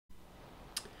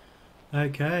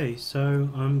Okay, so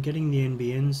I'm getting the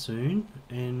NBN soon,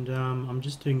 and I'm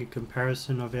just doing a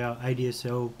comparison of our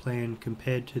ADSL plan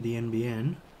compared to the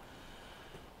NBN.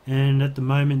 And at the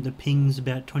moment, the ping's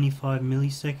about 25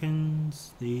 milliseconds.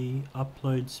 The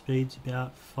upload speed's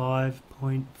about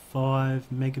 5.5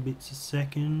 megabits a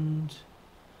second.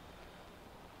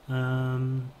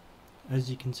 As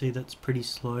you can see, that's pretty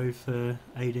slow for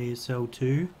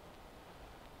ADSL2.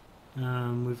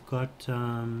 We've got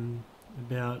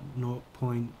about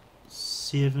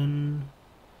 0.7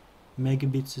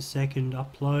 megabits a second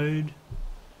upload.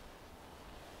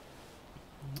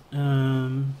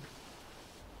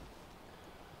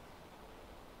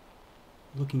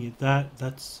 Looking at that,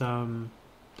 that's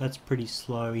pretty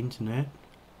slow internet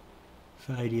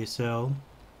for ADSL.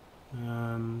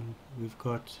 We've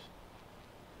got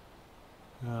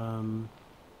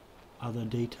other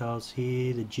details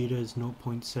here. The jitter is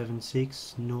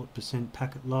 0.76, 0%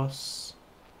 packet loss.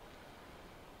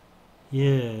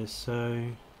 Yeah, so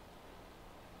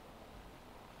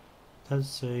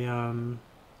that's a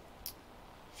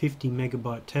 50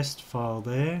 megabyte test file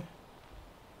there.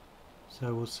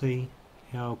 So we'll see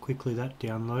how quickly that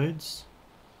downloads.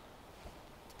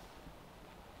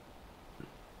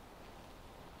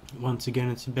 Once again,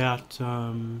 it's about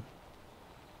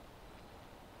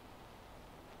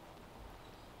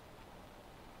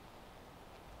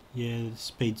yeah, the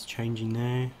speed's changing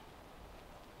there.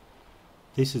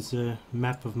 This is a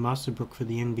map of Muswellbrook for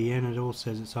the NBN. It all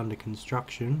says it's under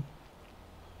construction.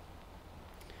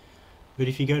 But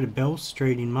if you go to Bell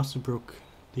Street in Muswellbrook,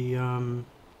 the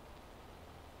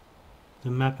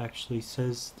map actually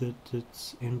says that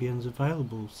it's NBN's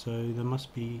available, so they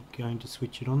must be going to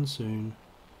switch it on soon.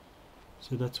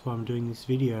 So that's why I'm doing this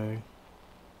video.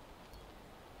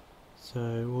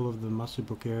 So all of the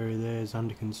Muswellbrook area there is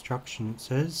under construction, it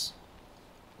says.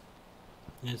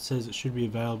 It says it should be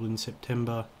available in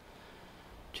September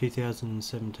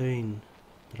 2017,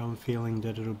 but I'm feeling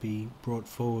that it'll be brought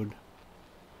forward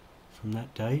from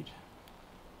that date.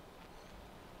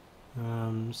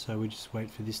 So we just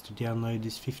wait for this to download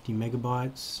this 50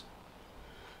 megabytes.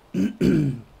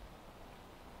 It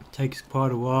takes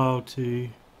quite a while to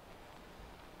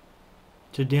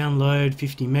download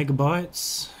 50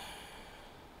 megabytes.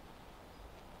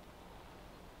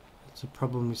 It's a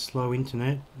problem with slow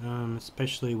internet,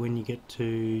 especially when you get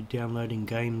to downloading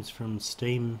games from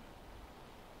Steam,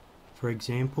 for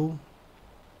example.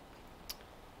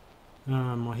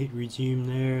 I hit resume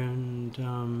there,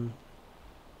 and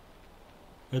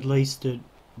at least it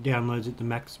downloads at the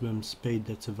maximum speed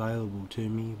that's available to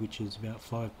me, which is about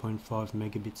 5.5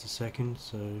 megabits a second.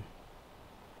 So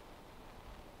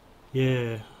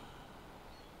yeah,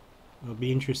 it'll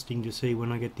be interesting to see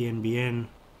when I get the NBN.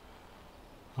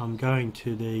 I'm going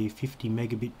to the 50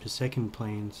 megabit per second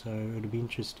plan, so it'll be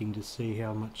interesting to see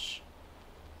how much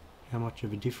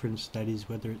of a difference that is,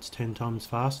 whether it's 10 times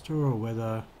faster or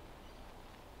whether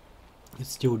it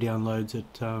still downloads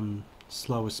at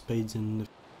slower speeds than the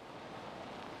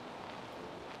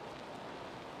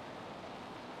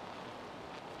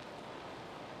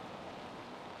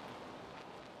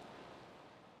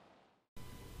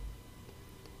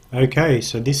Okay,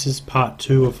 so this is part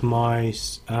 2 of my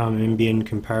NBN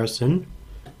comparison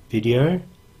video.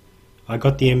 I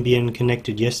got the NBN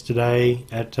connected yesterday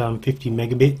at 50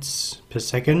 megabits per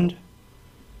second.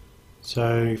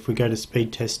 So if we go to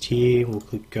speed test here, we'll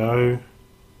click go.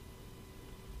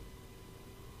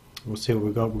 We'll see what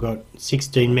we've got. We've got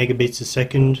 16 megabits a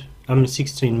second,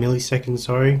 16 milliseconds,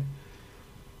 sorry.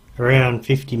 Around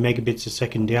 50 megabits a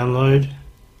second download.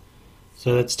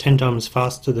 So that's 10 times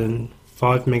faster than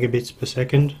 5 megabits per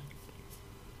second.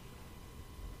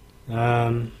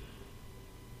 We'll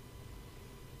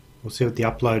see what the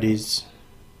upload is.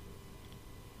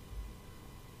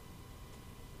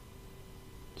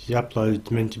 The upload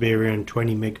is meant to be around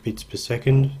 20 megabits per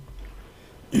second.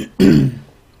 So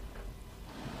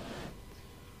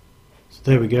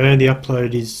there we go, the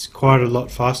upload is quite a lot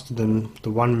faster than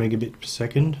the 1 megabit per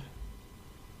second.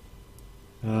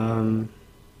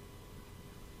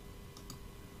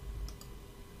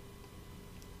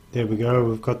 There we go,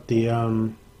 we've got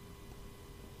the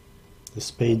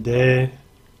speed there.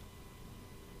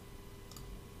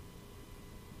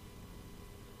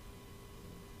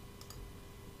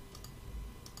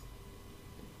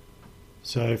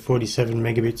 So 47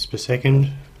 megabits per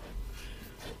second.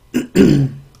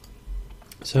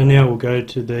 So now we'll go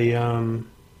to the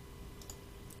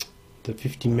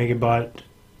 50 megabyte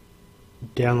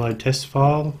download test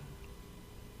file.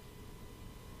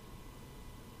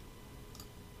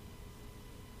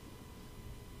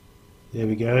 There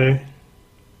we go.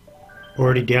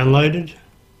 Already downloaded.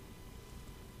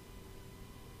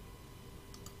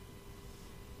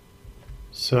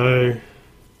 So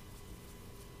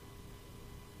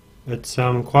it's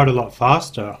quite a lot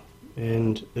faster,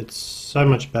 and it's so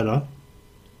much better.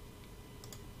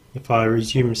 If I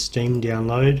resume Steam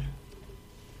download,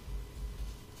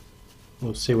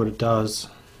 we'll see what it does.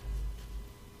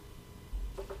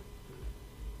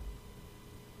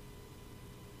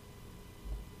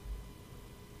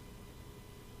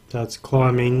 So it's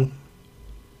climbing.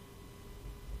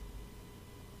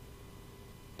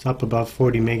 It's up above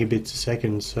 40 megabits a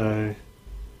second, so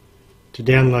to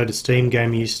download a Steam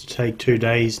game used to take 2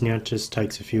 days, now it just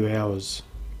takes a few hours.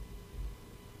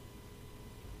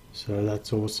 So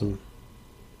that's awesome.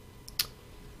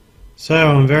 So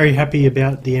I'm very happy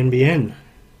about the NBN,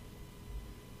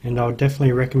 and I would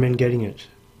definitely recommend getting it.